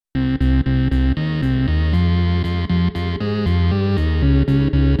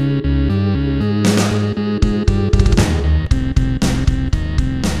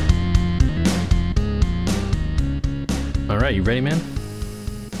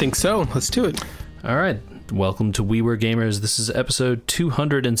think so. Let's do it. All right. Welcome to We Were Gamers. This is episode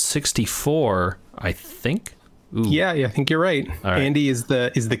 264, I think. Ooh. Yeah, I think you're right. Andy is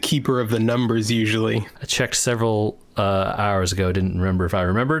the keeper of the numbers usually. I checked several hours ago. Didn't remember if I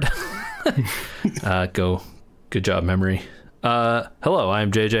remembered. Good job, memory. Hello,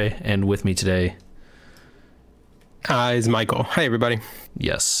 I'm JJ, and with me today is Michael. Hi, everybody.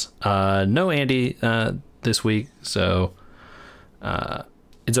 Yes. No Andy this week, so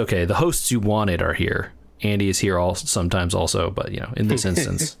it's okay. The hosts you wanted are here. Andy is here sometimes also, but in this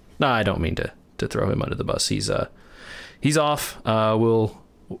instance, no, I don't mean to throw him under the bus. He's off. We'll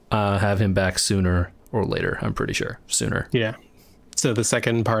have him back sooner or later. I'm pretty sure sooner. Yeah. So the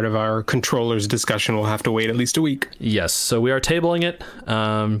second part of our controllers discussion will have to wait at least a week. Yes. So we are tabling it.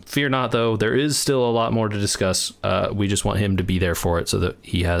 Fear not, though. There is still a lot more to discuss. We just want him to be there for it so that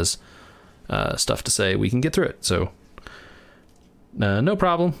he has stuff to say. We can get through it. So no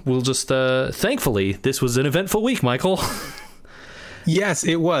problem. We'll just thankfully, this was an eventful week, Michael. Yes,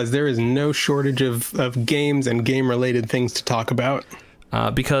 it was. There is no shortage of games and game-related things to talk about.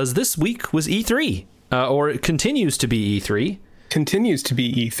 Because this week was E3, or it continues to be E3. Continues to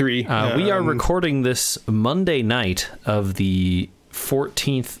be E3. We are recording this Monday night of the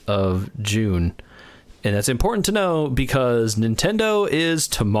 14th of June. And that's important to know because Nintendo is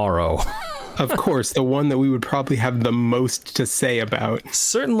tomorrow. Of course, the one that we would probably have the most to say about.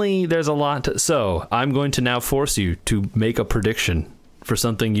 Certainly, there's a lot to... So, I'm going to now force you to make a prediction for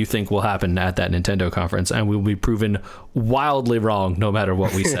something you think will happen at that Nintendo conference, and we will be proven wildly wrong no matter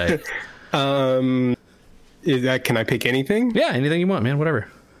what we say. Can I pick anything? Yeah, anything you want, man. Whatever.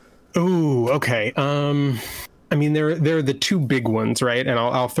 Ooh, okay. I mean, there are the two big ones, right? And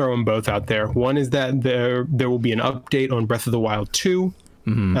I'll throw them both out there. One is that there will be an update on Breath of the Wild 2.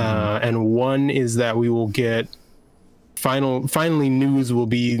 Mm-hmm. And one is that we will get finally news will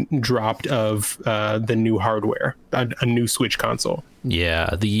be dropped of the new hardware, a new Switch console.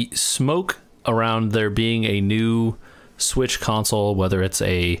 Yeah, the smoke around there being a new Switch console, whether it's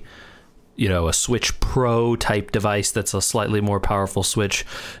a Switch Pro type device that's a slightly more powerful Switch,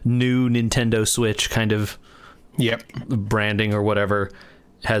 new Nintendo Switch kind of branding or whatever,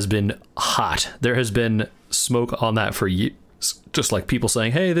 has been hot. There has been smoke on that for years. Just like people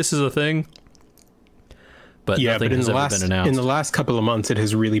saying, hey, this is a thing. But nothing has ever been announced. In the last couple of months, it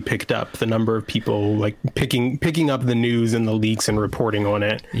has really picked up. The number of people like picking up the news and the leaks and reporting on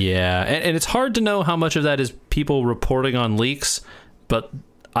it. Yeah, and it's hard to know how much of that is people reporting on leaks, but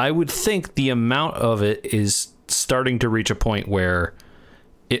I would think the amount of it is starting to reach a point where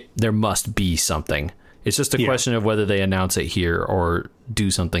there must be something. It's just a question of whether they announce it here or do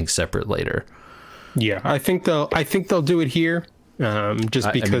something separate later. Yeah, I think they'll do it here,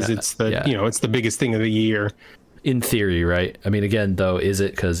 just because it's the biggest thing of the year. In theory, right? I mean, again, though, is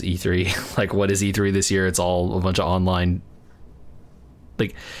it because E3? Like, what is E3 this year? It's all a bunch of online.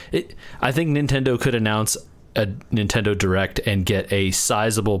 Like, I think Nintendo could announce a Nintendo Direct and get a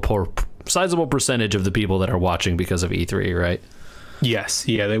sizable percentage of the people that are watching because of E3, right? Yes,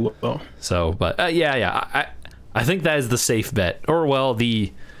 yeah, they will. So, but I think that is the safe bet, or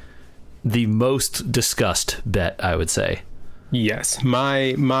the most discussed bet, I would say. Yes.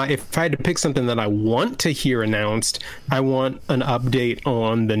 My if I had to pick something that I want to hear announced, I want an update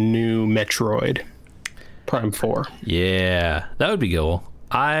on the new Metroid Prime 4. Yeah, that would be cool.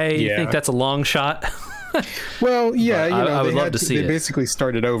 I think that's a long shot. Well, yeah, I would love to see it. They basically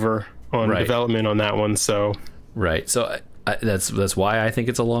started over on development on that one, so right. So that's why I think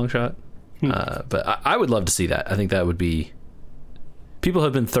it's a long shot. But I would love to see that. I think that would be... People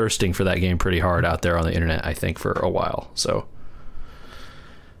have been thirsting for that game pretty hard out there on the internet, I think, for a while. So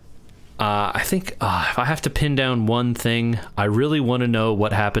I think if I have to pin down one thing, I really want to know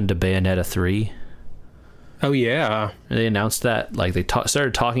what happened to Bayonetta 3. Oh, yeah. They announced that. Like, they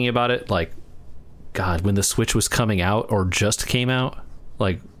started talking about it, like, God, when the Switch was coming out or just came out.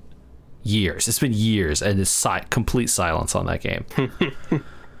 Like, years. It's been years, and it's complete silence on that game.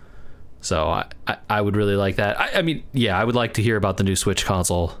 So I would really like that. I mean, yeah, I would like to hear about the new Switch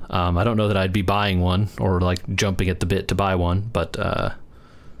console. I don't know that I'd be buying one or like jumping at the bit to buy one, but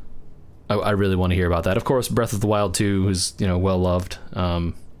I really want to hear about that. Of course, Breath of the Wild 2 is well loved.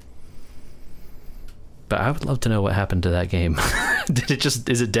 But I would love to know what happened to that game.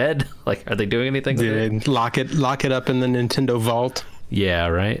 Is it dead? Like, are they doing anything with it? Lock it up in the Nintendo vault. Yeah,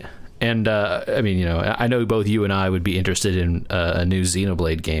 right. And, I mean, I know both you and I would be interested in a new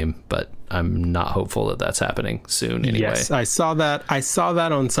Xenoblade game, but I'm not hopeful that that's happening soon anyway. Yes, I saw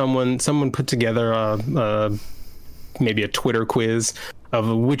that on someone put together maybe a Twitter quiz of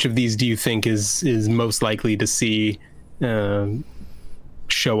which of these do you think is most likely to see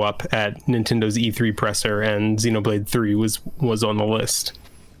show up at Nintendo's E3 presser, and Xenoblade 3 was on the list.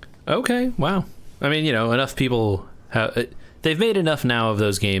 Okay, wow. I mean, enough people have... They've made enough now of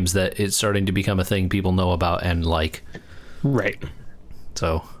those games that it's starting to become a thing people know about and like. Right.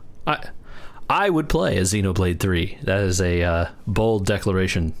 So, I would play a Xenoblade 3. That is a bold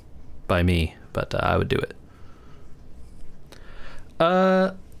declaration by me, but I would do it.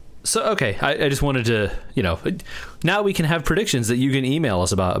 So, okay, I just wanted to, now we can have predictions that you can email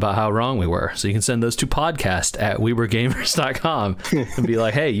us about how wrong we were. So you can send those to podcast@wewergamers.com and be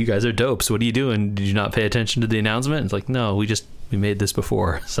like, hey, you guys are dopes. What are you doing? Did you not pay attention to the announcement? It's like, no, we made this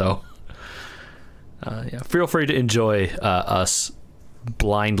before. So, yeah, feel free to enjoy us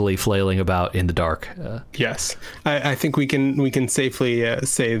blindly flailing about in the dark. Yes, I think we can safely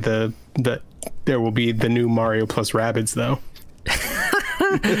say that there will be the new Mario plus Rabbids, though.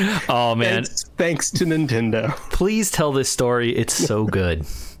 Oh man, thanks to Nintendo. Please tell this story. It's so good.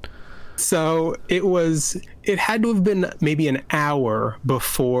 So it had to have been maybe an hour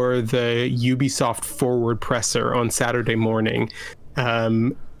before the Ubisoft forward presser on Saturday morning.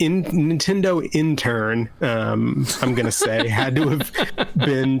 Nintendo intern, I'm gonna say, had to have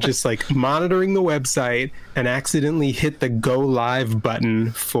been just like monitoring the website and accidentally hit the go live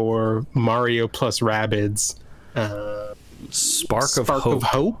button for Mario plus Rabbids. Spark of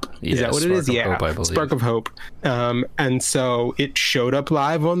Hope? Is that what it is? Yeah, Spark of Hope. And so it showed up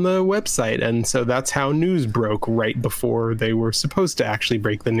live on the website, and so that's how news broke right before they were supposed to actually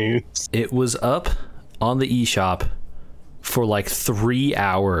break the news. It was up on the eShop for like 3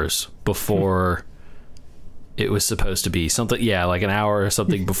 hours before it was supposed to be. Something, yeah, like an hour or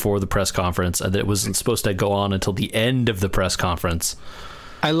something before the press conference, and it wasn't supposed to go on until the end of the press conference.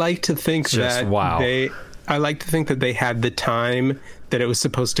 I like to think I like to think that they had the time that it was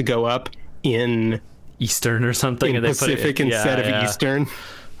supposed to go up in Eastern or something, and Pacific instead of Eastern,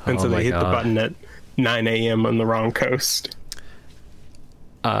 and so they hit the button at 9 a.m. on the wrong coast.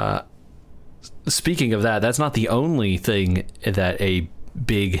 Speaking of that, that's not the only thing that a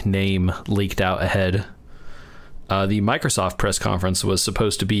big name leaked out ahead. The Microsoft press conference was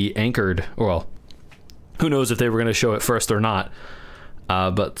supposed to be anchored, well, who knows if they were going to show it first or not.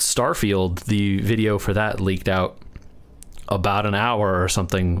 But Starfield, the video for that leaked out about an hour or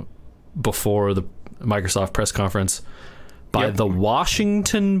something before the Microsoft press conference by the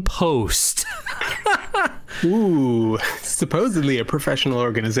Washington Post. Ooh, supposedly a professional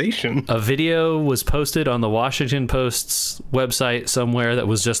organization. A video was posted on the Washington Post's website somewhere that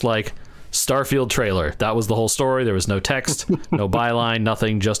was just like, Starfield trailer. That was the whole story. There was no text, no byline,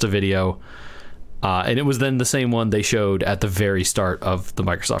 nothing, just a video. And it was then the same one they showed at the very start of the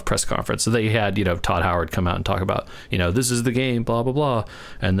Microsoft press conference. So they had, Todd Howard come out and talk about, this is the game, blah, blah, blah.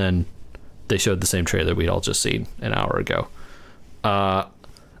 And then they showed the same trailer we'd all just seen an hour ago.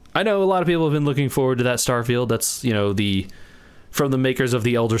 I know a lot of people have been looking forward to that Starfield. That's, from the makers of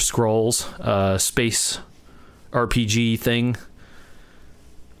the Elder Scrolls space RPG thing.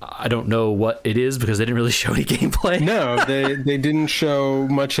 I don't know what it is because they didn't really show any gameplay. No, they didn't show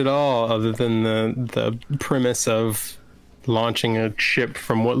much at all other than the premise of launching a ship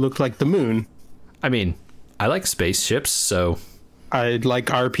from what looked like the moon. I mean, I like spaceships, so... I like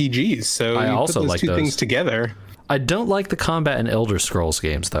RPGs, so I also put those like two things together. I don't like the combat in Elder Scrolls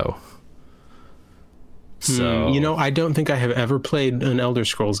games, though. So I don't think I have ever played an Elder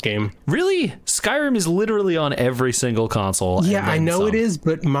Scrolls game. Really? Skyrim is literally on every single console. Yeah, I know it is,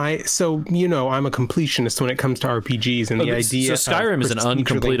 but I'm a completionist when it comes to RPGs, and the idea. So Skyrim is an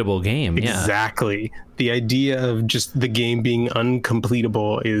uncompletable game. Exactly. Yeah. The idea of just the game being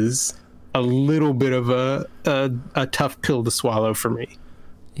uncompletable is a little bit of a tough pill to swallow for me.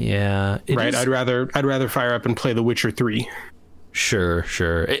 Yeah. Right. I'd rather fire up and play The Witcher 3. Sure.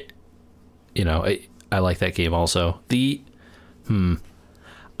 I like that game also. I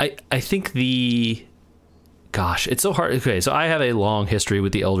think gosh, it's so hard. Okay, so I have a long history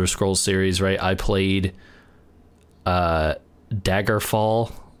with the Elder Scrolls series, right? I played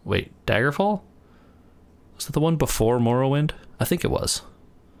Daggerfall. Wait, Daggerfall? Was that the one before Morrowind? I think it was.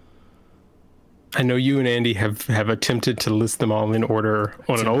 I know you and Andy have attempted to list them all in order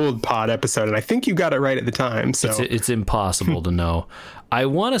on an old pod episode, and I think you got it right at the time. So it's impossible to know. I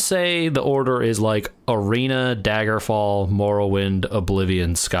want to say the order is like Arena, Daggerfall, Morrowind,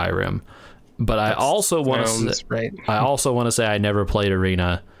 Oblivion, Skyrim. But I also want to say I never played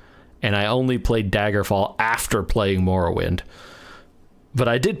Arena, and I only played Daggerfall after playing Morrowind. But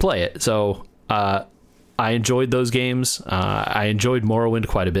I did play it, so I enjoyed those games. I enjoyed Morrowind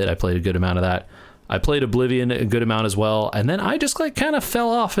quite a bit. I played a good amount of that. I played Oblivion a good amount as well, and then I just kind of fell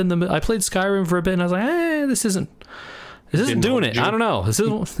off I played Skyrim for a bit, and I was like, this this isn't doing it. I don't know. This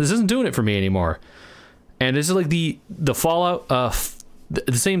isn't doing it for me anymore. And this is like the Fallout.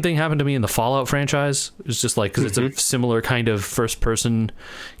 The same thing happened to me in the Fallout franchise. It's just like, because it's a similar kind of first-person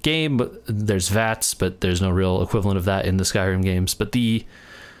game, but there's VATS, but there's no real equivalent of that in the Skyrim games,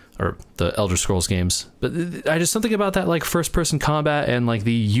 or the Elder Scrolls games. But I just, something about that, like, first-person combat and like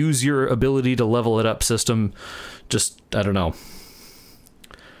the use your ability to level it up system, just, I don't know.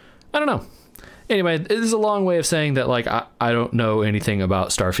 Anyway, it is a long way of saying that, like, I don't know anything about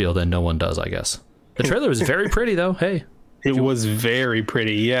Starfield, and no one does, I guess. The trailer was very pretty, though. Hey. It was very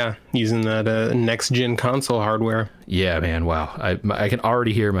pretty, yeah, using that next-gen console hardware. Yeah, man, wow. I can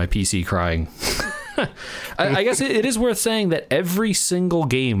already hear my PC crying. I guess it is worth saying that every single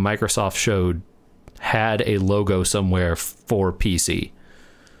game Microsoft showed had a logo somewhere for PC.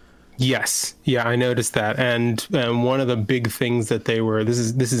 Yes, yeah, I noticed that, and one of the big things that they were, this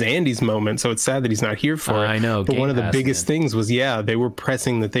is Andy's moment, so it's sad that he's not here for it. I know, but one of the biggest things was, they were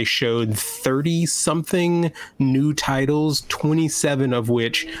pressing that they showed 30-something new titles, 27 of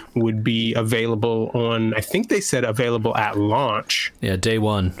which would be available on, I think they said available at launch. Yeah, day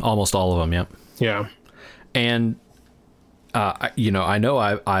one, almost all of them, yep. Yeah. And, I know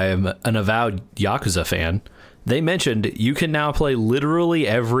I am an avowed Yakuza fan. They mentioned you can now play literally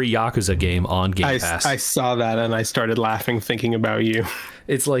every Yakuza game on Game Pass. I saw that and I started laughing thinking about you.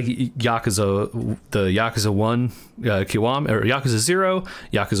 It's like Yakuza, the Yakuza 1 Kiwami, or Yakuza 0,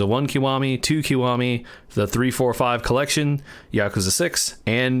 Yakuza 1 Kiwami, 2 Kiwami, the 3, 4, 5 collection, Yakuza 6,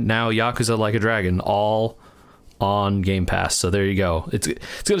 and now Yakuza Like a Dragon, all on Game Pass. So there you go. It's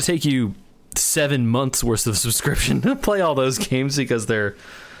going to take you 7 months worth of subscription to play all those games, because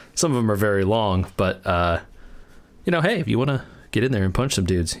some of them are very long, but hey, if you want to get in there and punch some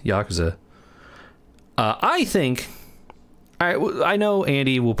dudes, Yakuza. I think, I know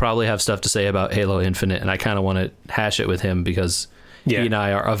Andy will probably have stuff to say about Halo Infinite, and I kind of want to hash it with him because he and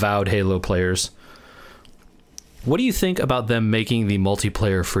I are avowed Halo players. What do you think about them making the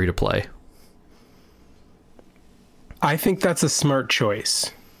multiplayer free to play? I think that's a smart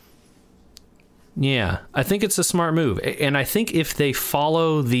choice. Yeah, I think it's a smart move. And I think if they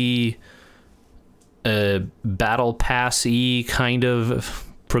follow the battle pass-y kind of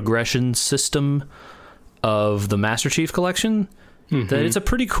progression system of the Master Chief Collection, that it's a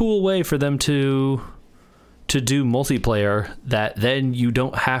pretty cool way for them to do multiplayer that then you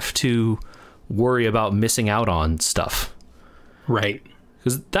don't have to worry about missing out on stuff. Right.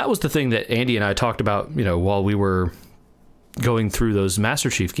 Because that was the thing that Andy and I talked about, while we were going through those Master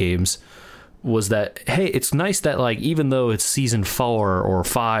Chief games, was that, hey, it's nice that, like, even though it's season 4 or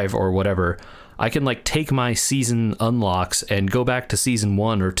 5 or whatever, I can, like, take my season unlocks and go back to season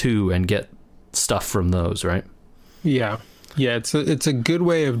 1 or 2 and get stuff from those, right? Yeah. Yeah, it's a good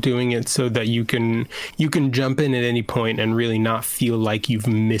way of doing it so that you can jump in at any point and really not feel like you've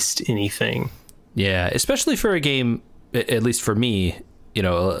missed anything. Yeah, especially for a game, at least for me,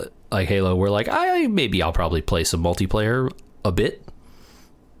 like Halo, where, like, I'll probably play some multiplayer a bit,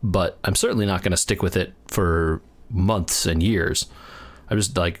 but I'm certainly not going to stick with it for months and years. I'm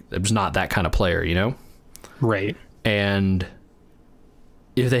just not that kind of player, Right. And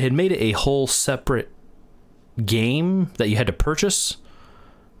if they had made it a whole separate game that you had to purchase,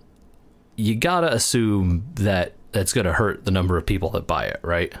 you gotta assume that that's gonna hurt the number of people that buy it,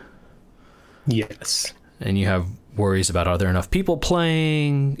 right? Yes. And you have worries about, are there enough people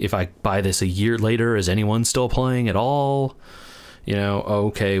playing? If I buy this a year later, is anyone still playing at all?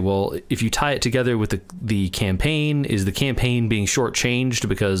 Okay, well, if you tie it together with the campaign, is the campaign being shortchanged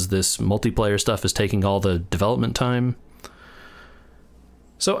because this multiplayer stuff is taking all the development time?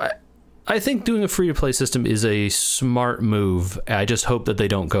 So I think doing a free-to-play system is a smart move. I just hope that they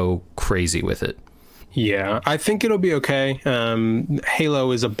don't go crazy with it. Yeah, I think it'll be okay.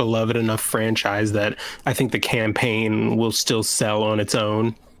 Halo is a beloved enough franchise that I think the campaign will still sell on its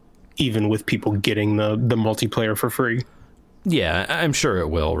own, even with people getting the multiplayer for free. Yeah, I'm sure it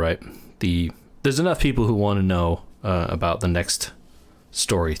will, right? There's enough people who want to know about the next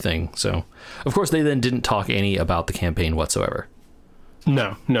story thing. So, of course, they then didn't talk any about the campaign whatsoever.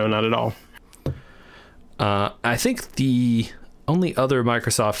 No, not at all. I think the only other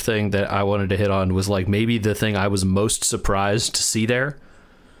Microsoft thing that I wanted to hit on was, like, maybe the thing I was most surprised to see there.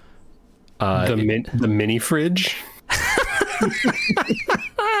 The mini fridge?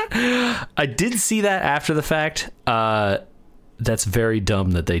 I did see that after the fact. That's very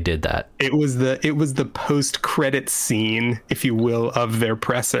dumb that they did that. It was the post-credit scene, if you will, of their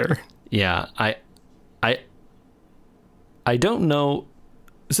presser. Yeah, I don't know.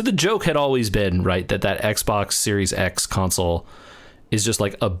 So the joke had always been, right, that Xbox Series X console is just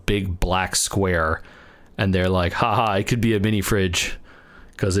like a big black square, and they're like, haha, it could be a mini fridge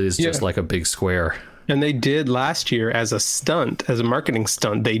because it is just like a big square. And they did last year as a stunt, as a marketing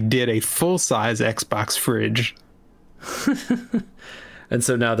stunt, they did a full-size Xbox fridge. And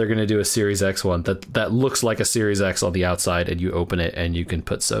so now they're going to do a Series X one that looks like a Series X on the outside, and you open it and you can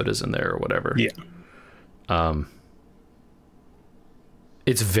put sodas in there or whatever. Yeah.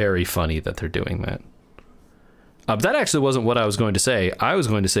 It's very funny that they're doing that. That actually wasn't what I was going to say. I was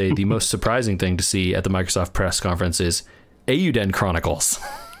going to say the most surprising thing to see at the Microsoft press conference is Eiyuden Chronicles.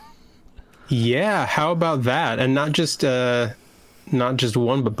 Yeah, how about that? And not just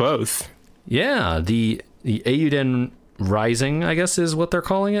one, but both. Yeah, the Eiyuden Rising, I guess, is what they're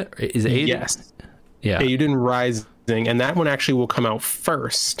calling it. Is it Eiyuden? Yes. Yeah. Eiyuden Rising, and that one actually will come out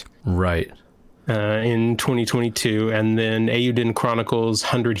first. Right. In 2022, and then Eiyuden Chronicles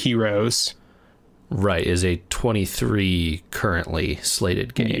 100 Heroes. Right, is a 23 currently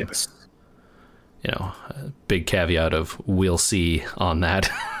slated game. Yes. You know, big caveat of we'll see on that.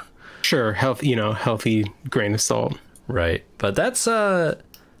 Sure, healthy grain of salt. Right, but that's I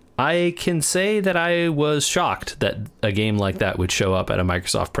can say that I was shocked that a game like that would show up at a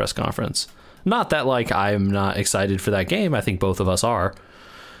Microsoft press conference. Not that like I'm not excited for that game. I think both of us are.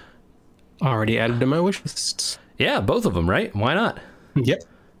 Already added to my wish lists. Yeah, both of them, right? Why not? Yep.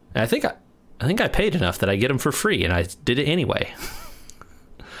 I think I paid enough that I get them for free, and I did it anyway.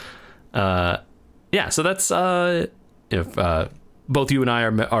 Yeah, so that's if both you and I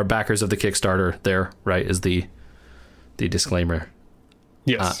are backers of the Kickstarter. There, right, is the disclaimer.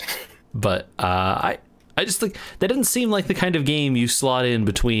 Yes. But I just think that doesn't seem like the kind of game you slot in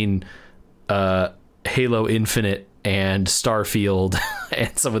between Halo Infinite and Starfield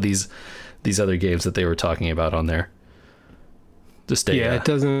and some of these other games that they were talking about on there. It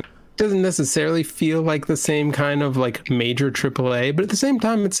doesn't necessarily feel like the same kind of like major AAA, but at the same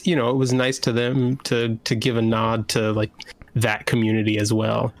time, it's it was nice to them to give a nod to like that community as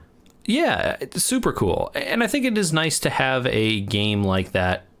well. Yeah, it's super cool. And I think it is nice to have a game like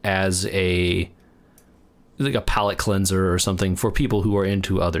that as like a palate cleanser or something for people who are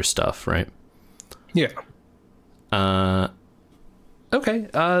into other stuff, right? Yeah. Okay.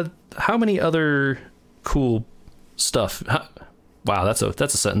 How many other cool stuff? Wow, that's a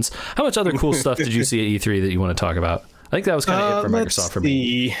sentence. How much other cool stuff did you see at E3 that you want to talk about? I think that was kind of it for Microsoft for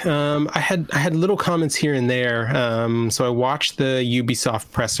me. I had little comments here and there. So I watched the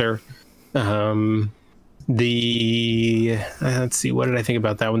Ubisoft presser. Let's see, what did I think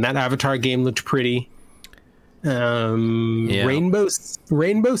about that one? That Avatar game looked pretty. Rainbow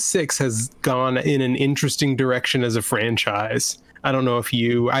Six has gone in an interesting direction as a franchise. I don't know if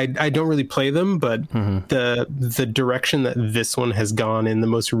I don't really play them, but the direction that this one has gone in, the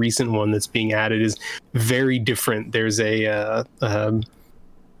most recent one that's being added, is very different. There's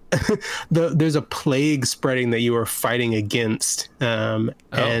there's a plague spreading that you are fighting against,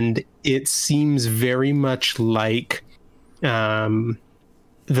 and it seems very much like the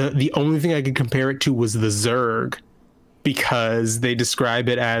only thing I could compare it to was the Zerg, because they describe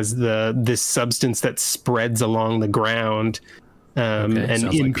it as this substance that spreads along the ground. And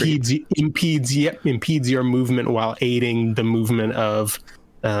impedes your movement while aiding the movement of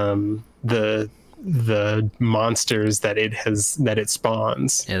the monsters that it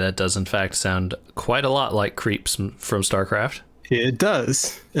spawns. Yeah, that does in fact sound quite a lot like creeps from StarCraft. It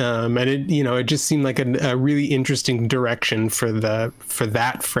does, and it just seemed like a really interesting direction for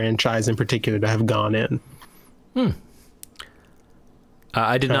that franchise in particular to have gone in.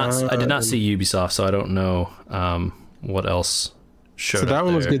 I did not see Ubisoft, so I don't know what else. So that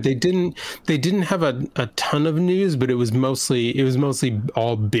one was good. They didn't have a ton of news, but it was mostly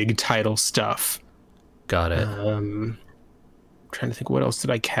all big title stuff. Got it. Trying to think, what else did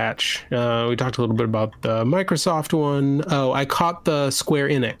I catch? We talked a little bit about the Microsoft one. Oh, I caught the Square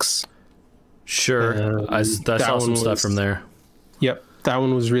Enix. Sure. I saw some stuff from there. Yep, that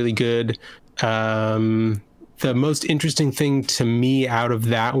one was really good. The most interesting thing to me out of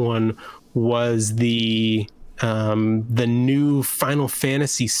that one was the new Final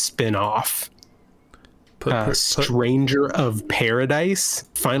Fantasy spin-off, Stranger of Paradise,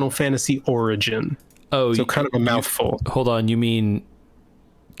 Final Fantasy Origin. Oh, so kind of a mouthful. Hold on, you mean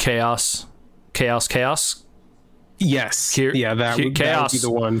Chaos? Yes. That would be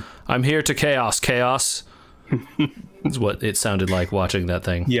the one. I'm here to chaos. Is what it sounded like watching that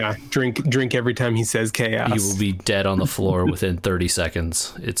thing. Yeah, drink every time he says chaos. You will be dead on the floor within 30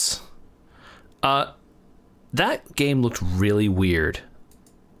 seconds. It's that game looked really weird.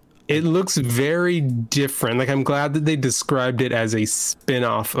 It looks very different. Like, I'm glad that they described it as a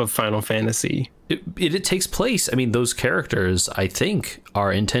spin-off of Final Fantasy. it takes place. I mean, those characters, I think,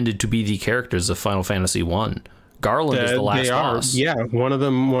 are intended to be the characters of Final Fantasy 1. Garland is the last boss. Yeah, one of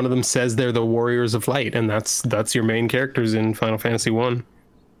them says they're the Warriors of Light, and that's your main characters in Final Fantasy 1.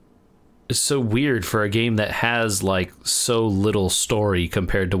 It's so weird for a game that has like so little story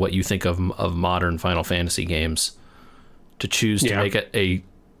compared to what you think of modern Final Fantasy games. To choose to make it a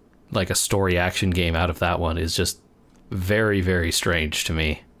story action game out of that one is just very, very strange to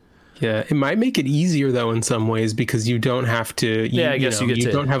me. Yeah, it might make it easier though in some ways because you don't have to.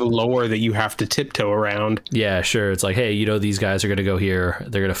 You don't have a lore that you have to tiptoe around. Yeah, sure. It's like, hey, these guys are going to go here.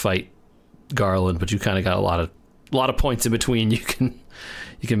 They're going to fight Garland, but you kind of got a lot of points in between. You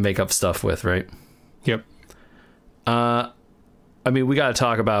can make up stuff with, right? Yep. I mean, we got to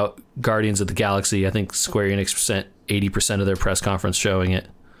talk about Guardians of the Galaxy. I think Square Enix spent 80% of their press conference showing it.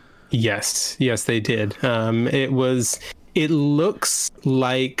 Yes, they did. It looks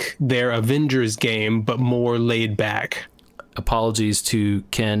like their Avengers game, but more laid back. Apologies to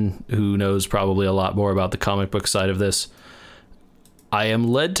Ken, who knows probably a lot more about the comic book side of this. I am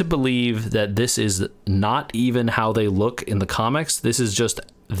led to believe that this is not even how they look in the comics. This is just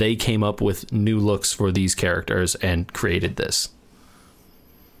they came up with new looks for these characters and created this.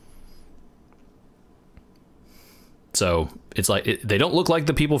 So it's like they don't look like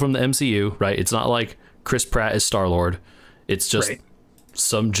the people from the MCU, right? It's not like Chris Pratt is Star-Lord. It's just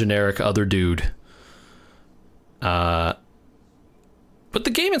some generic other dude. But the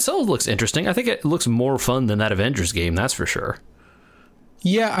game itself looks interesting. I think it looks more fun than that Avengers game, that's for sure.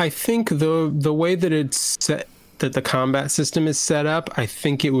 Yeah, I think the way that it's set, that the combat system is set up, I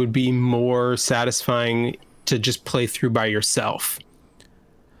think it would be more satisfying to just play through by yourself.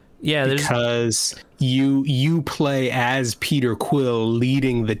 Yeah, because you play as Peter Quill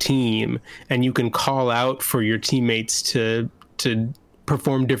leading the team, and you can call out for your teammates to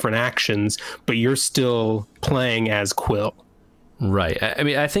perform different actions, but you're still playing as Quill. Right. I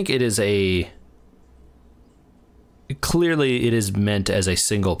mean, I think it is clearly it is meant as a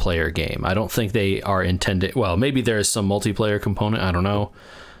single player game. I don't think they are intended. Well, maybe there is some multiplayer component. I don't know,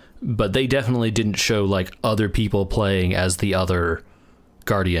 but they definitely didn't show like other people playing as the other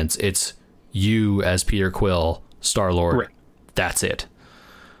Guardians. It's you as Peter Quill, Star-Lord. Right. That's it.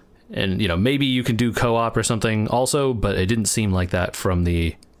 And maybe you can do co-op or something also, but it didn't seem like that from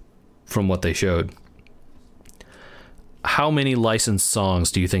what they showed. How many licensed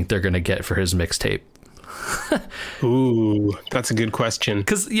songs do you think they're going to get for his mixtape? Ooh, that's a good question.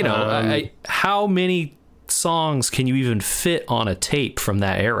 Because how many songs can you even fit on a tape from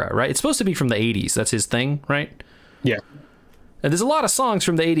that era, right? It's supposed to be from the 80s. That's his thing, right? Yeah. And there's a lot of songs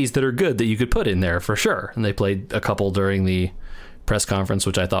from the 80s that are good that you could put in there for sure. And they played a couple during the press conference,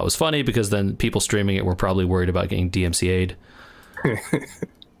 which I thought was funny because then people streaming it were probably worried about getting DMCA'd.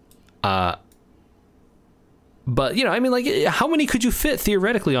 But, I mean, like, how many could you fit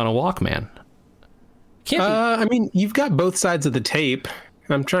theoretically on a Walkman? Can't be. I mean, you've got both sides of the tape.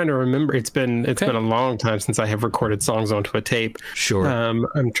 I'm trying to remember. It's been a long time since I have recorded songs onto a tape. Sure.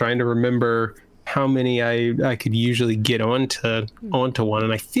 I'm trying to remember how many I could usually get onto one,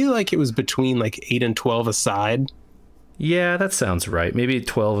 and I feel like it was between like 8 and 12 a side. Yeah, that sounds right. Maybe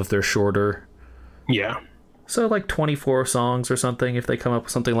 12 if they're shorter. Yeah. So like 24 songs or something, if they come up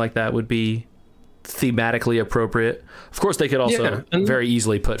with something like that, would be thematically appropriate. Of course, they could also very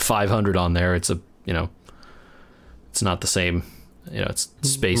easily put 500 on there. It's it's not the same, it's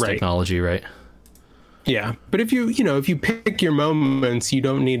space technology, right? Yeah, but if you pick your moments, you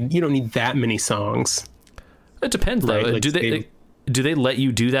don't need that many songs. It depends, though. Like, do they let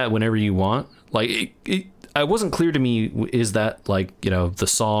you do that whenever you want? Like, it wasn't clear to me. Is that like the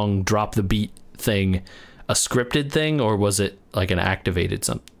song drop the beat thing a scripted thing, or was it like an activated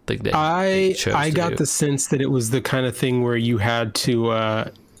something that I got the sense that it was the kind of thing where you had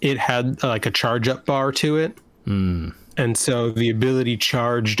to it had like a charge up bar to it. And so the ability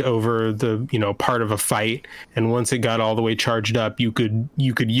charged over the part of a fight, and once it got all the way charged up, you could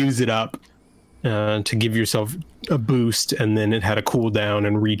use it up to give yourself a boost, and then it had a cooldown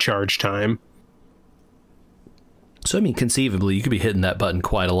and recharge time. So I mean, conceivably, you could be hitting that button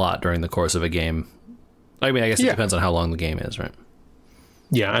quite a lot during the course of a game. I mean, I guess it depends on how long the game is, right?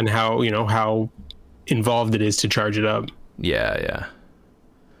 Yeah, and how how involved it is to charge it up. Yeah.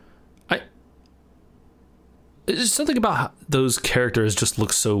 There's something about those characters just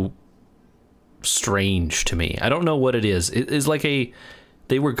look so strange to me. I don't know what it is. It is like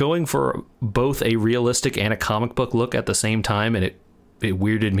they were going for both a realistic and a comic book look at the same time, and it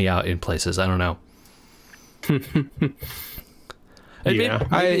weirded me out in places. I don't know.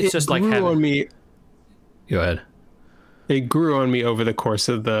 It's just like grew on me. Go ahead. It grew on me over the course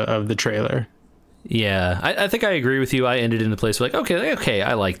of the trailer. Yeah, I think I agree with you. I ended in a place like, okay,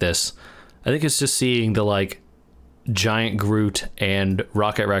 I like this. I think it's just seeing the like giant Groot and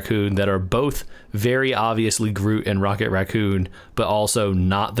Rocket Raccoon that are both very obviously Groot and Rocket Raccoon, but also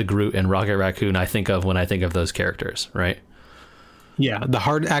not the Groot and Rocket Raccoon I think of when I think of those characters, right? Yeah, the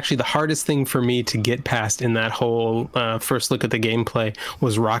hardest thing for me to get past in that whole first look at the gameplay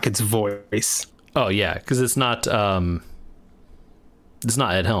was Rocket's voice. Oh yeah, because it's not Ed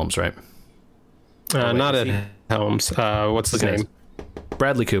Helms, right? Not Ed Helms. What's his name?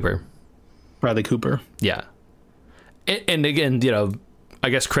 Bradley Cooper. Bradley Cooper. Yeah. And again, I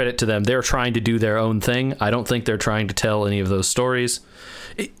guess credit to them. They're trying to do their own thing. I don't think they're trying to tell any of those stories.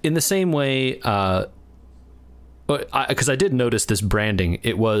 In the same way, because I did notice this branding.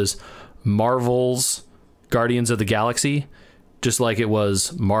 It was Marvel's Guardians of the Galaxy, just like it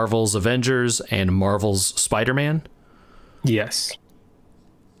was Marvel's Avengers and Marvel's Spider-Man. Yes.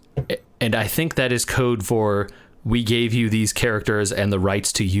 And I think that is code for, we gave you these characters and the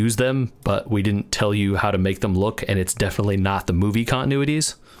rights to use them, but we didn't tell you how to make them look, and it's definitely not the movie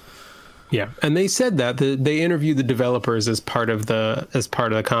continuities. Yeah, and they said that they interviewed the developers as part of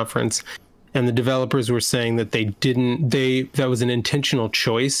the conference, and the developers were saying that that was an intentional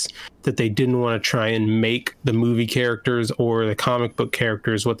choice, that they didn't want to try and make the movie characters or the comic book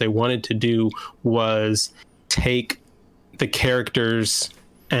characters. What they wanted to do was take the characters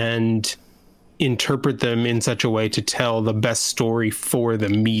and interpret them in such a way to tell the best story for the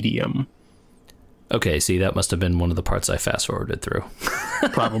medium. Okay, see, that must have been one of the parts I fast forwarded through.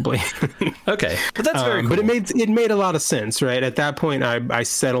 Probably. Okay, but that's very cool. But it made a lot of sense, right? At that point, I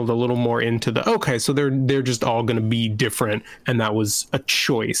settled a little more into so they're just all going to be different, and that was a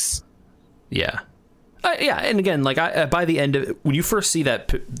choice. Yeah. Yeah, and again, like by the end of it, when you first see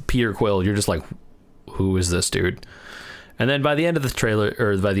that Peter Quill, you're just like, who is this dude? And then by the end of the trailer,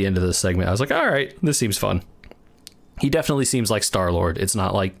 or by the end of the segment, I was like, all right, this seems fun. He definitely seems like Star-Lord. It's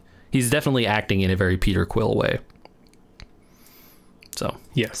not like, he's definitely acting in a very Peter Quill way. So,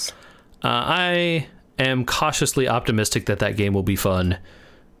 yes. I am cautiously optimistic that game will be fun,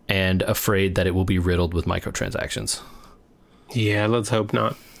 and afraid that it will be riddled with microtransactions. Yeah, let's hope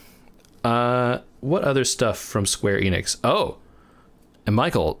not. What other stuff from Square Enix? Oh, and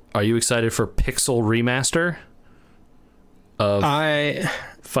Michael, are you excited for Pixel Remaster of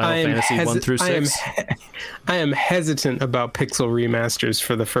Final Fantasy 1 through 6? I am hesitant about Pixel remasters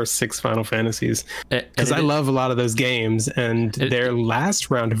for the first 6 Final Fantasies, because I love a lot of those games, and their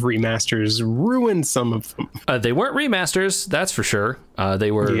last round of remasters ruined some of them. They weren't remasters, that's for sure. They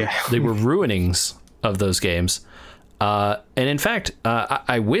were ruinings of those games. And in fact,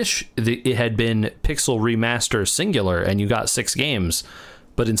 I wish it had been Pixel Remaster Singular and you got 6 games.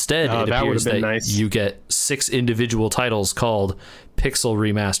 But instead, it appears that you get 6 individual titles called Pixel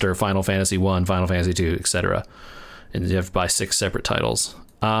Remaster, Final Fantasy 1, Final Fantasy 2, etc. And you have to buy 6 separate titles.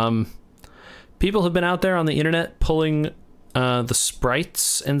 People have been out there on the internet pulling the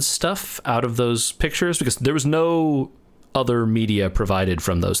sprites and stuff out of those pictures, because there was no other media provided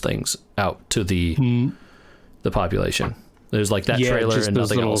from those things out to the population. There's like that trailer and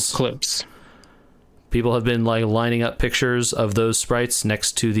nothing else. Clips. People have been like lining up pictures of those sprites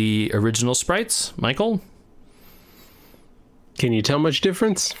next to the original sprites. Michael? Can you tell much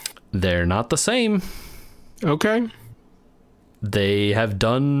difference? They're not the same. Okay. They have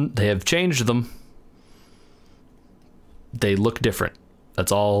changed them. They look different.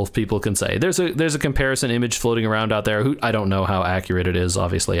 That's all people can say. There's a comparison image floating around out there. I don't know how accurate it is.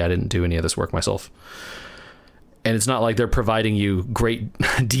 Obviously, I didn't do any of this work myself. And it's not like they're providing you great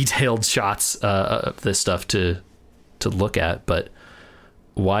detailed shots of this stuff to look at. But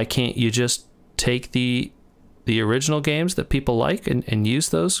why can't you just take the original games that people like and use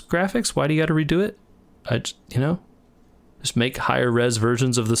those graphics? Why do you got to redo it? Just make higher res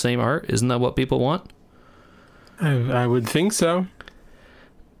versions of the same art. Isn't that what people want? I would think so.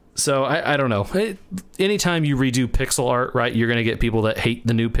 So I don't know. Anytime you redo pixel art, right, you're going to get people that hate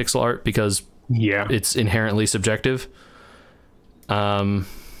the new pixel art because it's inherently subjective. I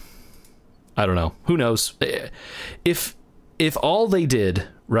don't know. Who knows? If all they did,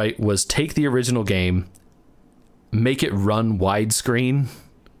 right, was take the original game, make it run widescreen,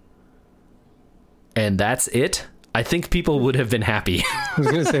 and that's it, I think people would have been happy. I was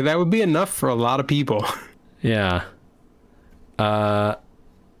going to say that would be enough for a lot of people. Yeah.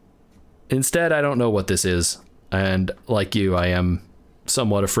 Instead, I don't know what this is. And like you, I am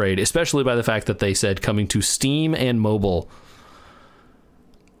somewhat afraid, especially by the fact that they said coming to Steam and mobile,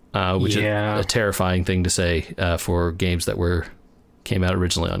 which is a terrifying thing to say for games that came out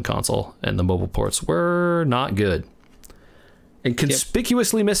originally on console, and the mobile ports were not good. And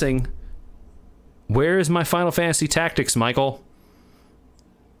conspicuously missing Where is my Final Fantasy Tactics, Michael?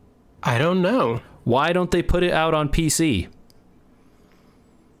 I don't know. Why don't they put it out on PC?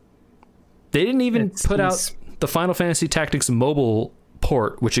 They didn't even put out the Final Fantasy Tactics mobile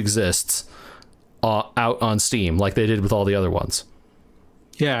port, which exists, out on Steam like they did with all the other ones.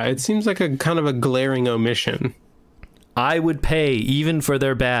 Yeah, it seems like a kind of a glaring omission. I would pay even for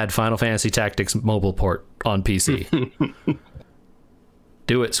their bad Final Fantasy Tactics mobile port on PC.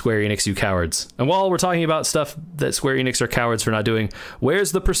 Do it, Square Enix, you cowards. And while we're talking about stuff that Square Enix are cowards for not doing,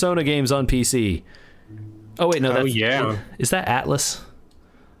 where's the Persona games on PC? Oh, wait, no. Is that Atlas?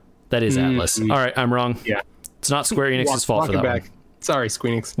 That is Atlas. All right, I'm wrong. Yeah. It's not Square Enix's fault for that one. Sorry,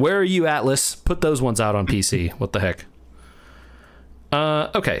 Square Enix. Where are you, Atlas? Put those ones out on PC. What the heck?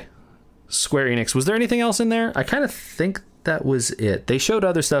 Okay. Square Enix. Was there anything else in there? I kind of think that was it. They showed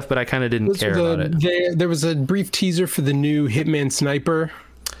other stuff, but I kind of didn't care about it. There was a brief teaser for the new Hitman Sniper.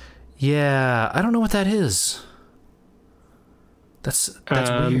 Yeah, I don't know what that is. That's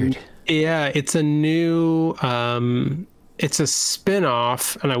weird. Yeah, it's a new... it's a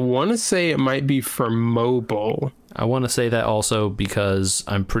spin-off, and I want to say it might be for mobile. I want to say that also because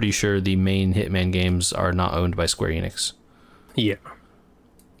I'm pretty sure the main Hitman games are not owned by Square Enix. Yeah.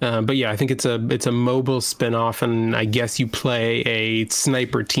 But yeah, I think it's a mobile spin-off, and I guess you play a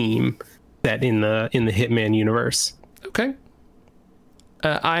sniper team that in the Hitman universe. Okay.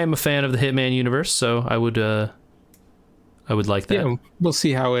 I am a fan of the Hitman universe, so I would like that. Yeah, we'll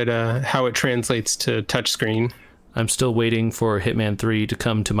see how it translates to touchscreen. I'm still waiting for Hitman 3 to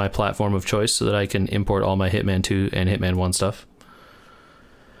come to my platform of choice so that I can import all my Hitman 2 and Hitman 1 stuff.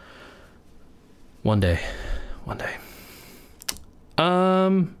 One day.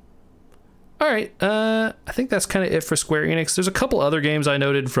 All right. I think that's kind of it for Square Enix. There's a couple other games I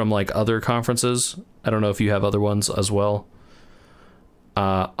noted from like other conferences. I don't know if you have other ones as well.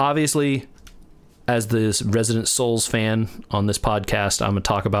 Obviously, as this resident Souls fan on this podcast, I'm going to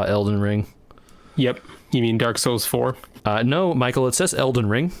talk about Elden Ring. Yep. You mean Dark Souls 4? No, Michael, it says Elden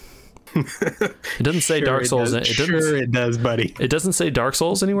Ring. It doesn't say Dark Souls. It does, buddy. It doesn't say Dark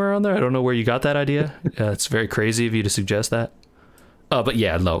Souls anywhere on there. I don't know where you got that idea. It's very crazy of you to suggest that. But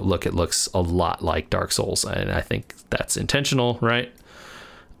yeah, no, look, it looks a lot like Dark Souls, and I think that's intentional, right?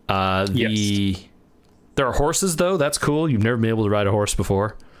 Yes. There are horses, though. That's cool. You've never been able to ride a horse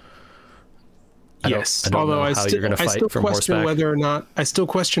before. Yes. I don't know how you're going to fight from horseback. I still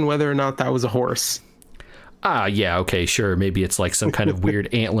question whether or not that was a horse. Yeah, okay, sure. Maybe it's like some kind of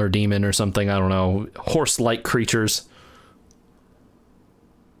weird antler demon or something. I don't know. Horse-like creatures.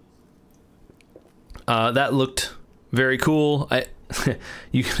 That looked very cool.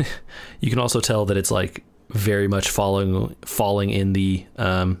 You can also tell that it's like very much falling in the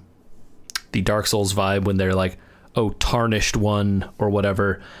Dark Souls vibe when they're like, oh, tarnished one or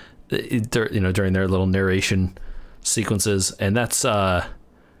whatever, during their little narration sequences. And that's I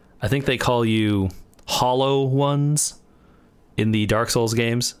think they call you hollow ones in the Dark Souls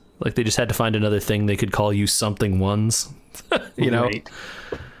games. Like they just had to find another thing they could call you something ones. you know. Right.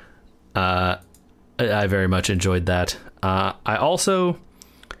 I very much enjoyed that. I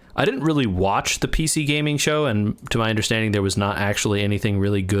didn't really watch the PC gaming show, and to my understanding there was not actually anything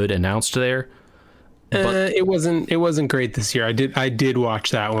really good announced there. But it wasn't great this year. I did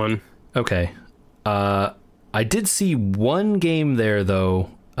watch that one. Okay. I did see one game there though,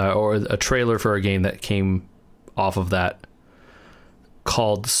 or a trailer for a game that came off of that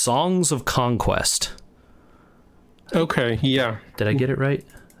called Songs of Conquest. Okay, yeah. Did I get it right?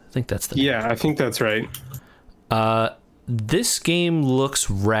 I think that's the name. Yeah, I think that's right. This game looks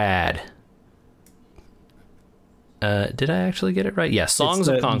rad. Did I actually get it right? Yeah, Songs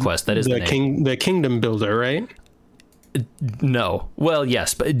of Conquest. That is the name. The Kingdom Builder, right? No. Well,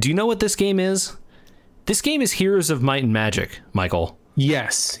 yes, but do you know what this game is? This game is Heroes of Might and Magic, Michael.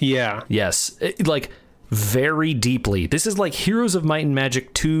 Yes. Yeah. Yes. Like very deeply. This is like Heroes of Might and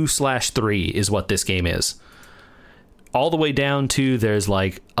Magic 2/3 is what this game is. All the way down to there's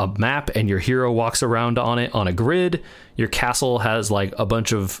like a map and your hero walks around on it on a grid. Your castle has like a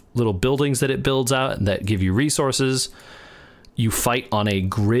bunch of little buildings that it builds out and that give you resources. You fight on a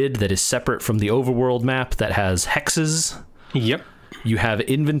grid that is separate from the overworld map that has hexes. Yep. You have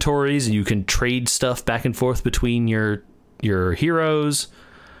inventories. You can trade stuff back and forth between your heroes.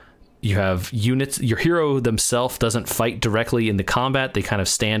 You have units. Your hero themselves doesn't fight directly in the combat. They kind of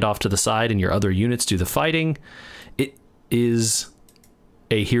stand off to the side and your other units do the fighting. It is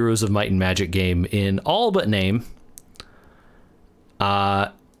a Heroes of Might and Magic game in all but name.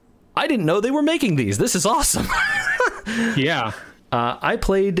 I didn't know they were making these. This is awesome. Yeah. I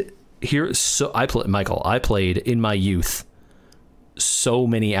played in my youth so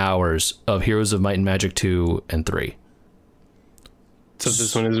many hours of Heroes of Might and Magic 2 and 3. So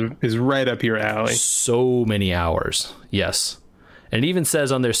this one is right up your alley. So many hours. Yes. And it even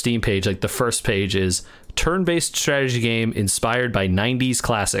says on their Steam page, like the first page is turn-based strategy game inspired by 90s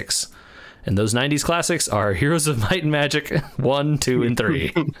classics. And those 90s classics are Heroes of Might and Magic 1, 2, and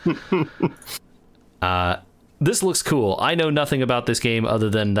 3. This looks cool. I know nothing about this game other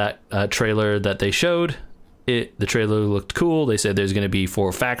than that trailer that they showed. The trailer looked cool. They said there's going to be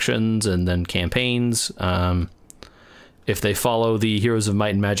 4 factions and then campaigns. If they follow the Heroes of Might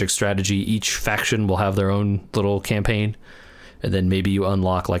and Magic strategy, each faction will have their own little campaign. And then maybe you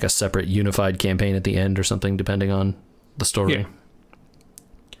unlock like a separate unified campaign at the end or something, depending on the story.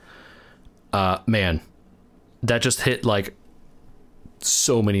 Yeah. Man, that just hit like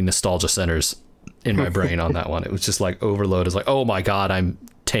so many nostalgia centers in my brain on that one. It was just like overload. It's like, oh my God, I'm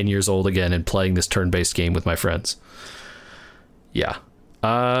 10 years old again and playing this turn-based game with my friends. Yeah.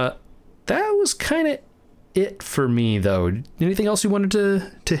 That was kind of it for me, though. Anything else you wanted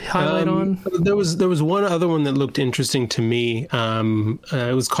to highlight on? There was one other one that looked interesting to me.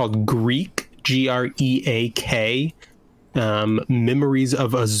 It was called Greek, Greak, Memories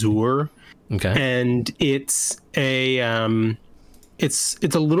of Azure. Okay. And it's a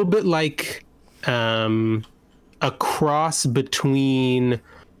little bit like a cross between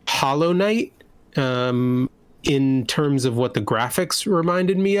Hollow Knight in terms of what the graphics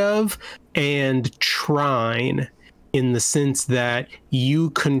reminded me of, and Trine, in the sense that you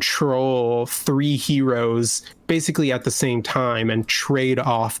control 3 heroes basically at the same time and trade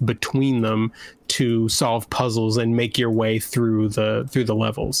off between them to solve puzzles and make your way through the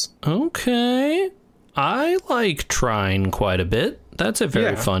levels. Okay. I like Trine quite a bit. That's a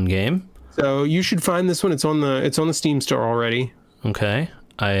very fun game. So you should find this one. It's on the Steam store already. Okay.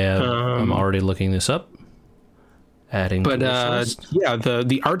 I'm already looking this up. Adding. But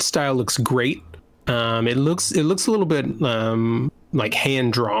the art style looks great. It looks a little bit like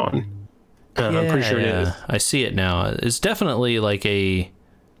hand drawn. I'm pretty sure it is. I see it now. It's definitely like a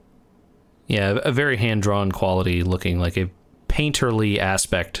very hand drawn quality looking, like a painterly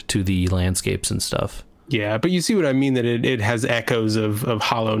aspect to the landscapes and stuff. Yeah, but you see what I mean, that it has echoes of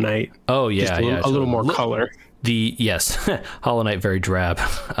Hollow Knight. Oh yeah, a little more color. Hollow Knight very drab.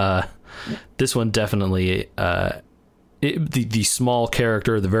 This one definitely the small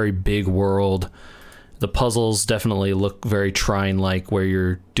character, the very big world. The puzzles definitely look very Trine-like, where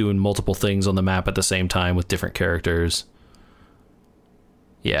you're doing multiple things on the map at the same time with different characters.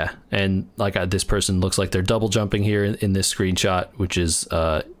 Yeah, and like this person looks like they're double jumping here in this screenshot, which is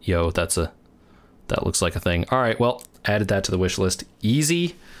that looks like a thing. All right, well, added that to the wish list.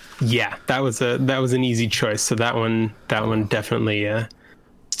 Easy. Yeah, that was an easy choice. So that one definitely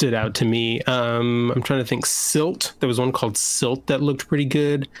stood out to me. I'm trying to think. Silt. There was one called Silt that looked pretty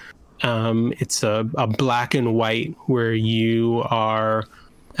good. It's a black and white where you are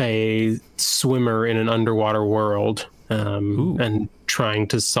a swimmer in an underwater world, and trying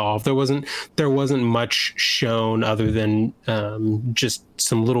to solve. There wasn't much shown other than just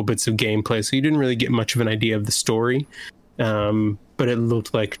some little bits of gameplay, so you didn't really get much of an idea of the story. But it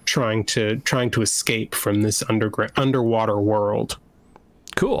looked like trying to escape from this underwater world.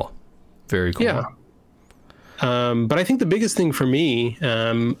 Cool. Very cool. Yeah. But I think the biggest thing for me,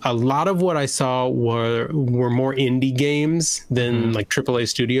 a lot of what I saw were more indie games than like AAA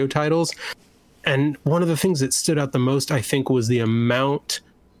studio titles. And one of the things that stood out the most, I think, was the amount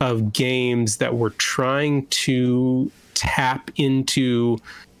of games that were trying to tap into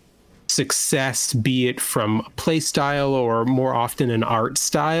success, be it from a play style or more often an art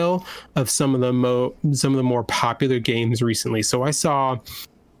style of some of the more popular games recently. So I saw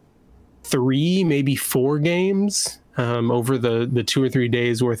 3, maybe 4 games over the 2 or 3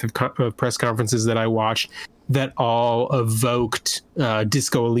 days worth of press conferences that I watched that all evoked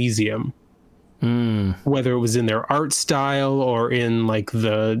Disco Elysium. Whether it was in their art style or in like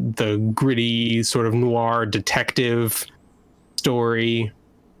the gritty sort of noir detective story.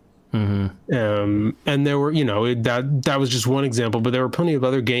 And there were, that was just one example, but there were plenty of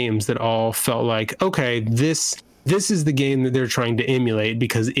other games that all felt like, okay, this is the game that they're trying to emulate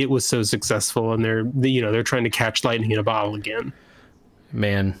because it was so successful, and they're trying to catch lightning in a bottle again.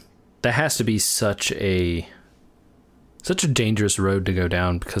 Man, that has to be such a dangerous road to go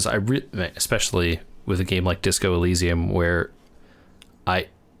down, because especially with a game like Disco Elysium, where I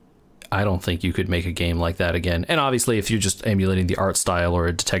don't think you could make a game like that again. And obviously, if you're just emulating the art style or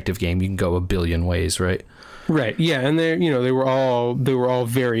a detective game, you can go a billion ways, right? Right. Yeah, and they were all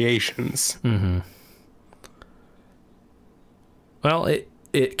variations. Mm-hmm. Well,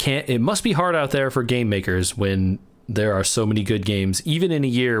 it must be hard out there for game makers when there are so many good games, even in a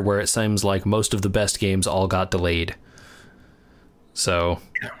year where it seems like most of the best games all got delayed. So,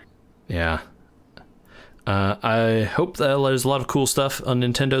 yeah. I hope that there's a lot of cool stuff on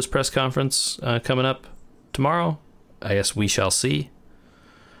Nintendo's press conference coming up tomorrow. I guess we shall see.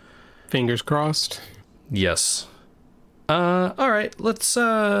 Fingers crossed. Yes. All right, let's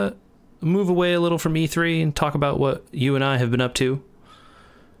move away a little from E3 and talk about what you and I have been up to.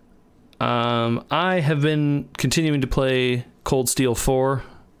 I have been continuing to play Cold Steel 4,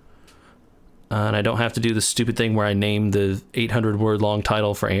 and I don't have to do the stupid thing where I name the 800-word long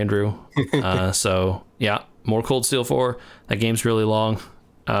title for Andrew. So, yeah, more Cold Steel 4. That game's really long.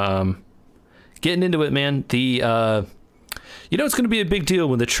 Getting into it, man. It's going to be a big deal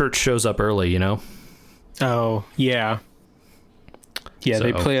when the church shows up early, you know? Oh, yeah. Yeah, so,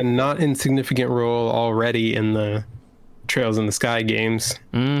 they play a not insignificant role already in the Trails in the Sky games.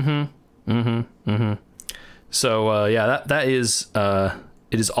 So, yeah, that is,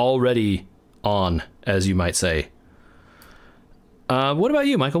 it is already on, as you might say. What about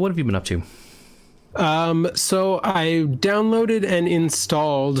you, Michael? What have you been up to? So I downloaded and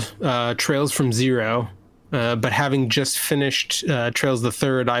installed Trails from Zero, but having just finished Trails the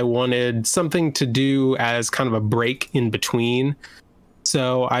Third, I wanted something to do as kind of a break in between.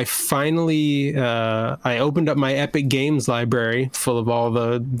 So I finally I opened up my Epic Games library full of all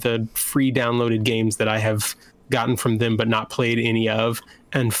the free downloaded games that I have gotten from them but not played any of,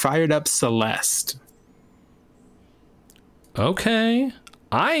 and fired up Celeste. Okay.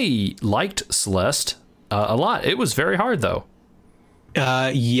 I liked Celeste a lot. It was very hard, though.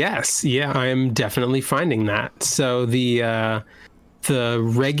 Yes. Yeah, I'm definitely finding that. So the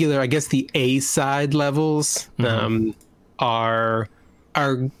regular, I guess the A-side levels are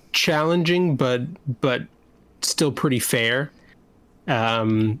challenging, but still pretty fair.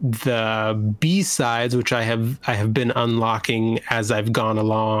 The B-sides, which I have been unlocking as I've gone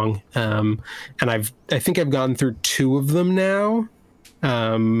along, and I think I've gone through 2 of them now.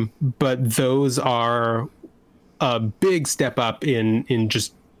 But those are a big step up in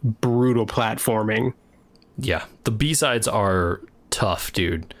just brutal platforming. Yeah, the B-sides are tough,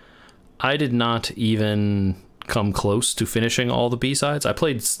 dude. I did not even come close to finishing all the B-sides. I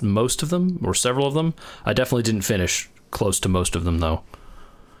played most of them, or several of them. I definitely didn't finish close to most of them, though.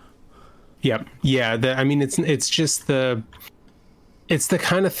 Yep. Yeah. I mean, it's just the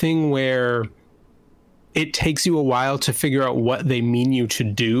kind of thing where it takes you a while to figure out what they mean you to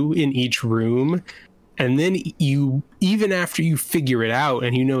do in each room. And then even after you figure it out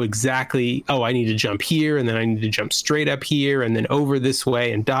and you know exactly, oh, I need to jump here, and then I need to jump straight up here, and then over this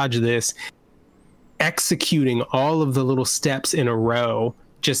way and dodge this, executing all of the little steps in a row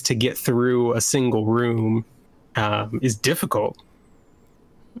just to get through a single room is difficult.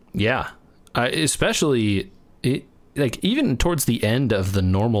 Yeah. Especially, like, even towards the end of the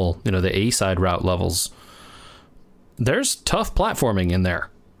normal, the A-side route levels, there's tough platforming in there.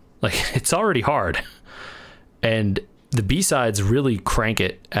 Like, it's already hard. And the B-sides really crank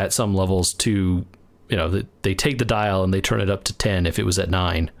it at some levels to, they take the dial and they turn it up to 10 if it was at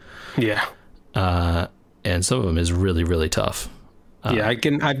 9. Yeah. And some of them is really, really tough. Yeah,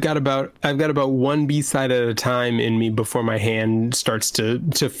 I've got about one B-side at a time in me before my hand starts to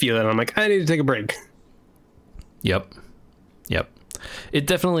feel it. I'm like, I need to take a break. Yep. It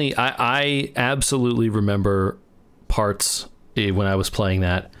definitely, I absolutely remember parts when I was playing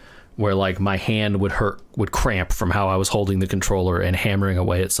that where, like, my hand would cramp from how I was holding the controller and hammering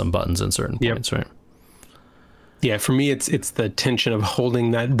away at some buttons in certain points, right? Yeah, for me, it's the tension of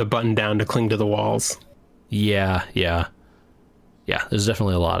holding the button down to cling to the walls. Yeah, there's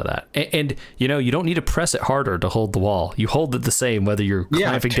definitely a lot of that. And you don't need to press it harder to hold the wall. You hold it the same whether you're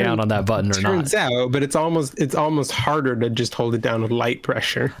clamping down on that button or not. Turns out, but it's almost harder to just hold it down with light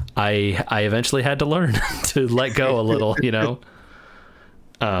pressure. I eventually had to learn to let go a little,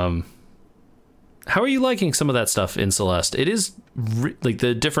 How are you liking some of that stuff in Celeste? It is like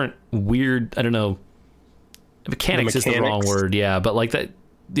the different weird, I don't know, mechanics is the wrong word, yeah, but like that,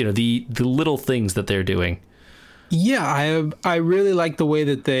 the little things that they're doing. Yeah, I really like the way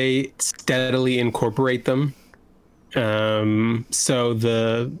that they steadily incorporate them. So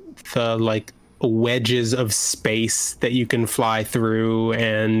the like wedges of space that you can fly through,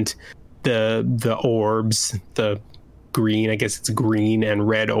 and the orbs, the green, I guess it's green and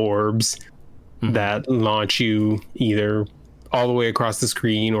red orbs that launch you either all the way across the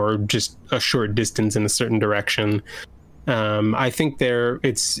screen or just a short distance in a certain direction. I think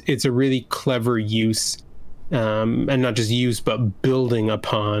it's a really clever use. And not just use, but building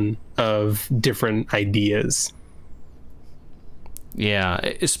upon of different ideas. Yeah,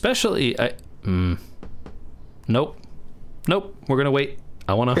 especially, Nope. We're gonna wait.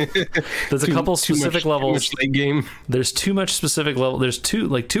 I want to. There's a couple specific levels. Too much late game. There's too much specific level. There's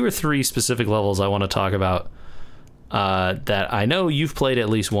two or three specific levels I want to talk about. That I know you've played at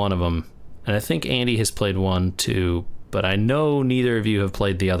least one of them, and I think Andy has played one too. But I know neither of you have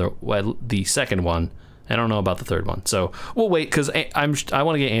played the second one. I don't know about the third one, so we'll wait because I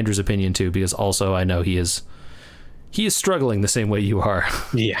want to get Andrew's opinion too, because also I know he is struggling the same way you are.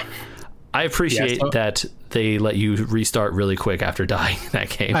 Yeah. I appreciate that they let you restart really quick after dying in that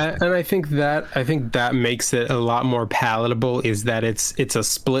game. And I think that makes it a lot more palatable, is that it's a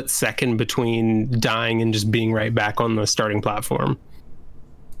split second between dying and just being right back on the starting platform.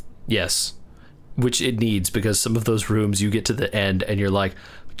 Yes. Which it needs, because some of those rooms you get to the end and you're like,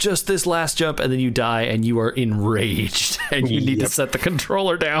 just this last jump, and then you die and you are enraged and you need to set the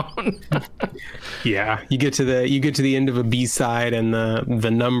controller down. Yeah, you get to the end of a B-side and the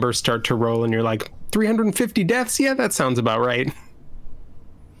numbers start to roll and you're like, 350 deaths? Yeah, that sounds about right.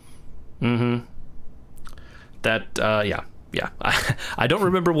 Mm-hmm. That yeah. I don't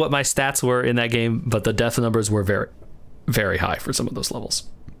remember what my stats were in that game, but the death numbers were very, very high for some of those levels.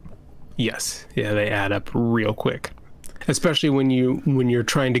 Yes. Yeah, they add up real quick. Especially when you're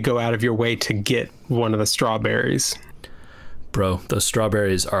trying to go out of your way to get one of the strawberries. Bro, those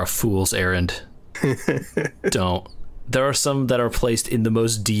strawberries are a fool's errand. Don't. There are some that are placed in the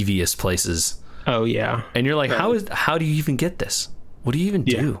most devious places. Oh yeah. And you're like, how do you even get this? What do you even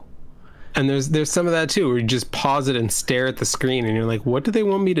do? And there's some of that too, where you just pause it and stare at the screen and you're like, what do they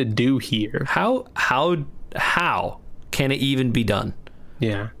want me to do here? How can it even be done?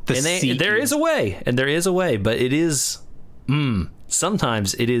 Yeah. There is a way, but it is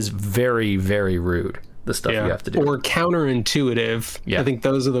sometimes it is very, very rude, the stuff you have to do, or counterintuitive. I think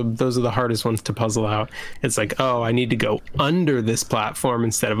those are the hardest ones to puzzle out. It's like, oh, I need to go under this platform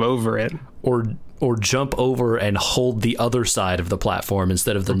instead of over it, or jump over and hold the other side of the platform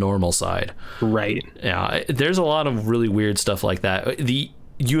instead of the normal side. Right. Yeah, there's a lot of really weird stuff like that.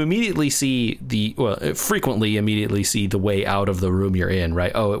 You frequently immediately see the way out of the room you're in,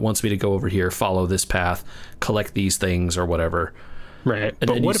 right? Oh, it wants me to go over here, follow this path, collect these things or whatever. Right. And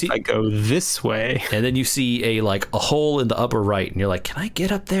but what if I go this way? And then you see a hole in the upper right, and you're like, can I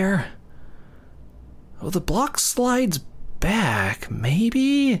get up there? Oh, the block slides back,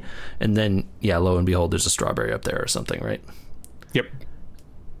 maybe? And then, lo and behold, there's a strawberry up there or something, right? Yep.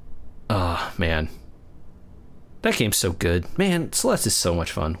 Oh, man. That game's so good. Man, Celeste is so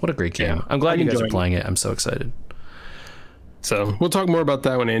much fun. What a great game. I'm glad you guys are playing it. I'm so excited. So we'll talk more about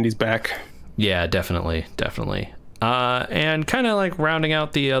that when Andy's back. Yeah, definitely. And kind of rounding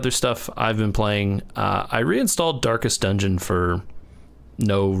out the other stuff I've been playing, I reinstalled Darkest Dungeon for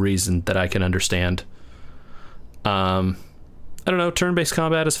no reason that I can understand. I don't know, turn-based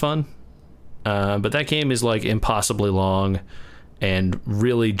combat is fun. But that game is impossibly long and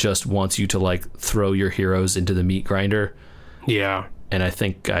really just wants you to throw your heroes into the meat grinder. Yeah. And I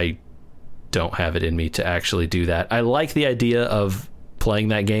think I don't have it in me to actually do that. I like the idea of playing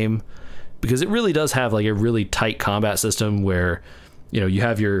that game because it really does have a really tight combat system where, you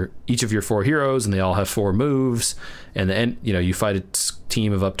have each of your 4 heroes and they all have 4 moves, and then, you fight a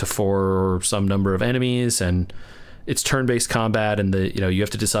team of up to 4 or some number of enemies, and it's turn-based combat, and you have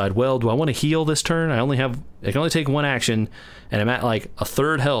to decide, well, do I want to heal this turn? I can only take 1 action, and I'm at a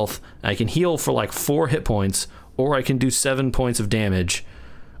third health. I can heal for 4 hit points, or I can do 7 points of damage,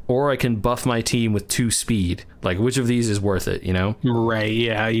 or I can buff my team with 2 speed. Which of these is worth it, Right,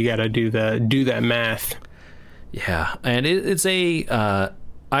 yeah, you gotta do that math. Yeah, and it's I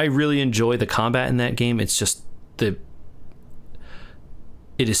really enjoy the combat in that game. It's just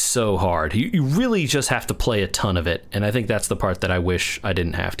it is so hard. You really just have to play a ton of it, and I think that's the part that I wish I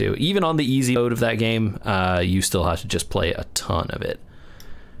didn't have to. Even on the easy mode of that game, you still have to just play a ton of it.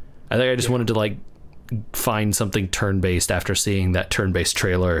 I think I just wanted to find something turn-based after seeing that turn-based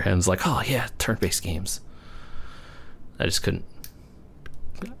trailer, and was like, oh yeah, turn-based games. I just couldn't.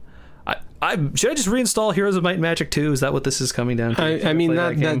 Should I just reinstall Heroes of Might and Magic 2? Is that what this is coming down to? I mean,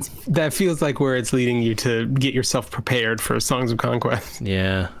 that feels like where it's leading you to get yourself prepared for Songs of Conquest.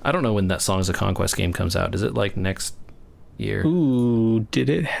 Yeah. I don't know when that Songs of Conquest game comes out. Is it next year? Ooh,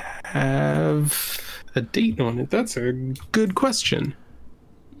 did it have a date on it? That's a good question.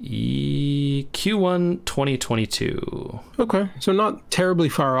 Q1 2022. Okay, so not terribly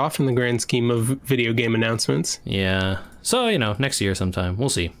far off in the grand scheme of video game announcements. Yeah. So, next year sometime. We'll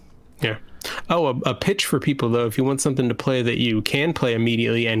see. Yeah. Oh, a pitch for people, though, if you want something to play that you can play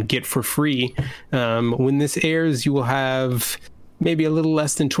immediately and get for free. When this airs, you will have maybe a little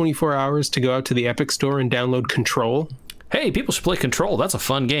less than 24 hours to go out to the Epic Store and download Control. Hey, people should play Control. That's a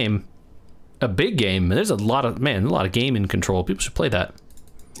fun game. a big game. There's a lot of game in Control. People should play that.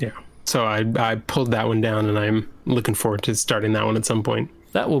 Yeah. So I pulled that one down, and I'm looking forward to starting that one at some point.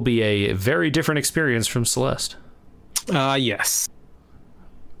 That will be a very different experience from Celeste. Yes.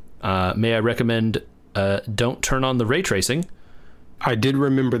 May I recommend don't turn on the ray tracing. I did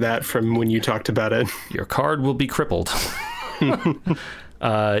remember that from when you talked about it. Your card will be crippled. Turn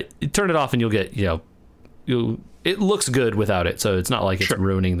it off and you'll get, it looks good without it, so it's not like it's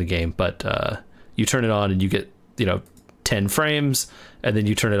ruining the game, but you turn it on and you get, 10 frames, and then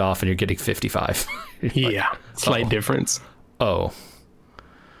you turn it off and you're getting 55. Yeah, slight difference. Oh.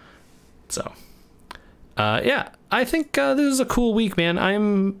 So, I think this is a cool week, man.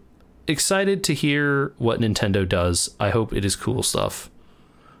 I'm excited to hear what Nintendo does. I hope it is cool stuff.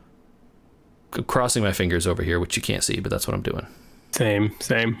 Crossing my fingers over here, which you can't see, but that's what I'm doing. Same.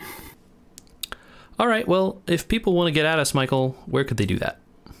 All right, well, if people want to get at us, Michael, where could they do that?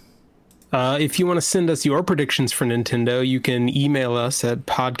 If you want to send us your predictions for Nintendo, you can email us at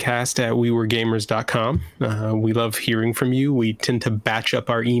podcast@weweregamers.com. We love hearing from you. We tend to batch up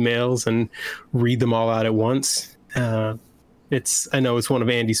our emails and read them all out at once. I know it's one of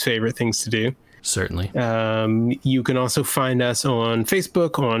Andy's favorite things to do. Certainly. You can also find us on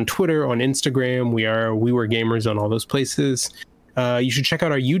Facebook, on Twitter, on Instagram. We Were Gamers on all those places. You should check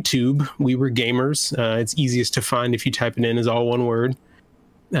out our YouTube, We Were Gamers. It's easiest to find if you type it in as all one word.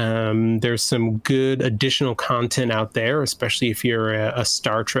 There's some good additional content out there, especially if you're a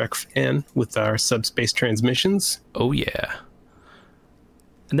Star Trek fan, with our Subspace Transmissions. Oh yeah.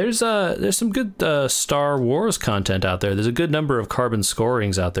 And there's some good Star Wars content out there. There's a good number of Carbon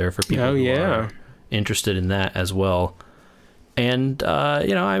Scorings out there for people who are interested in that as well. And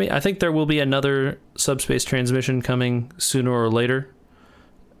I think there will be another Subspace Transmission coming sooner or later.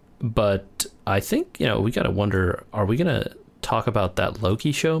 But I think, we got to wonder, are we going to talk about that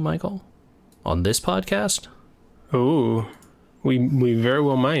Loki show, Michael, on this podcast? Oh, we very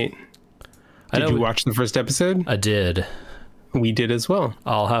well might. Did you watch the first episode? I did. We did as well.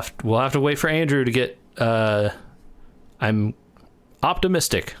 We'll have to wait for Andrew to get. I'm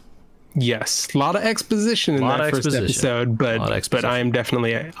optimistic. Yes, a lot of exposition in that first episode, but I am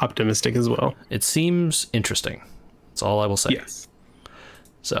definitely optimistic as well. It seems interesting. That's all I will say. Yes.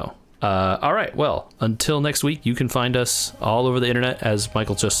 So, all right. Well, until next week, you can find us all over the internet, as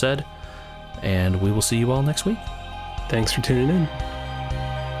Michael just said, and we will see you all next week. Thanks for tuning in.